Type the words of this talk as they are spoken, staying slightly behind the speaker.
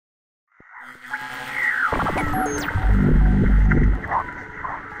You're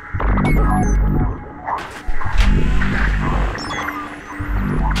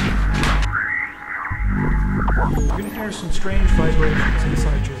going to hear some strange vibrations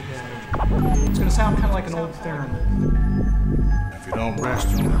inside your head. It's going to sound kind of like an old theremin. If you don't rest,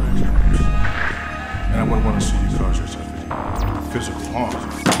 you'll never rest. And I wouldn't want to see you cause yourself any physical harm.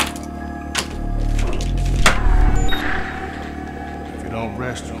 If you don't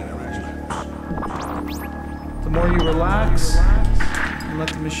rest, you'll never rest. The more you relax and let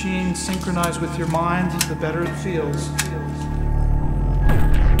the machine synchronize with your mind, the better it feels.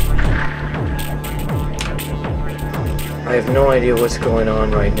 I have no idea what's going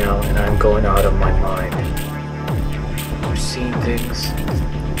on right now, and I'm going out of my mind. I'm seeing things.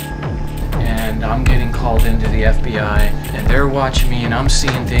 And I'm getting called into the FBI, and they're watching me, and I'm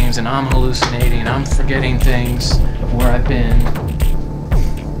seeing things, and I'm hallucinating, and I'm forgetting things of where I've been.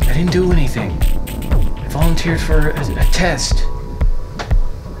 I didn't do anything. I volunteered for a test.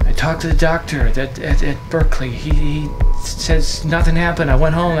 I talked to the doctor at Berkeley. He says nothing happened. I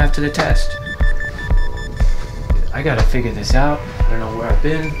went home after the test. I gotta figure this out. I don't know where I've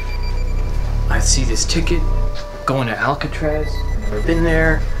been. I see this ticket going to Alcatraz. I've never been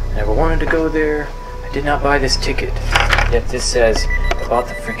there. I never wanted to go there. I did not buy this ticket. Yet this says I bought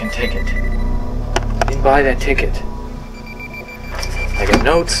the freaking ticket. I didn't buy that ticket. I got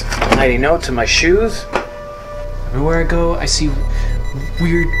notes. I'm hiding notes in my shoes. Everywhere I go, I see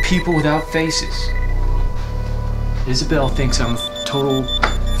weird people without faces. Isabel thinks I'm a total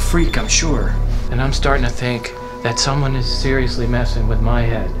freak, I'm sure. And I'm starting to think that someone is seriously messing with my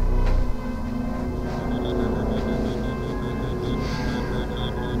head.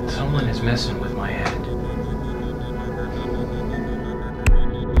 Someone is messing with my head.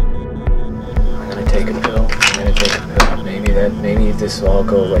 I'm gonna take a pill. Maybe this will all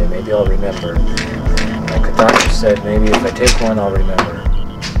go away. Maybe I'll remember. Like the doctor said, maybe if I take one, I'll remember.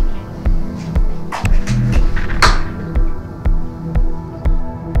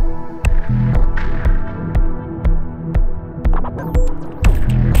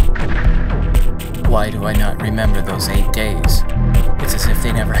 Why do I not remember those 8 days? It's as if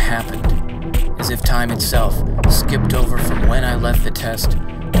they never happened. As if time itself skipped over from when I left the test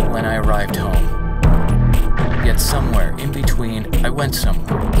to when I arrived home. Yet somewhere in between, I went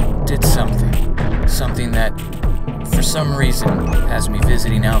somewhere, did something. Something that, for some reason, has me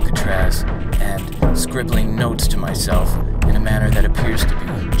visiting Alcatraz and scribbling notes to myself in a manner that appears to be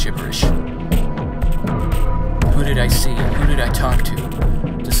gibberish. Who did I see? Who did I talk to?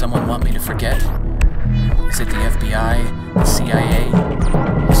 Does someone want me to forget? Is it the FBI? The CIA?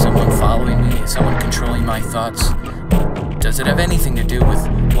 Is someone following me? Is someone controlling my thoughts? Does it have anything to do with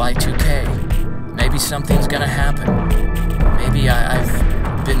Y2K? Maybe something's gonna happen. Maybe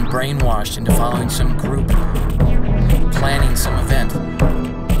I've been brainwashed into following some group, planning some event,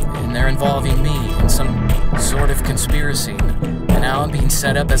 and they're involving me in some sort of conspiracy, and now I'm being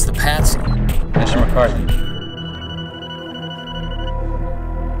set up as the patsy. Mr. McCarthy.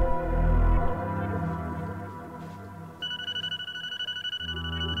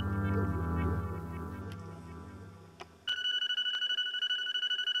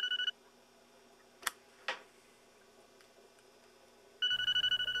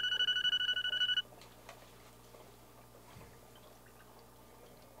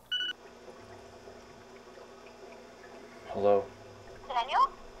 Hello. Daniel?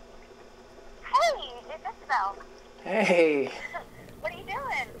 Hey, it's Isabel. Hey. What are you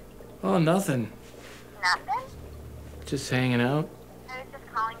doing? Oh, nothing. Nothing? Just hanging out. I was just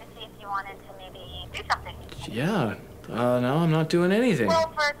calling to see if you wanted to maybe do something. Yeah. No, I'm not doing anything.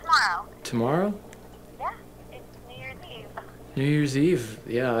 Well, for tomorrow. Tomorrow? Yeah, it's New Year's Eve. New Year's Eve.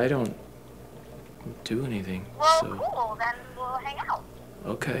 Yeah, I don't do anything. Well, so. cool. Then we'll hang out.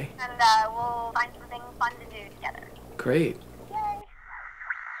 Okay. And we'll find something fun to do together. Great. Yay.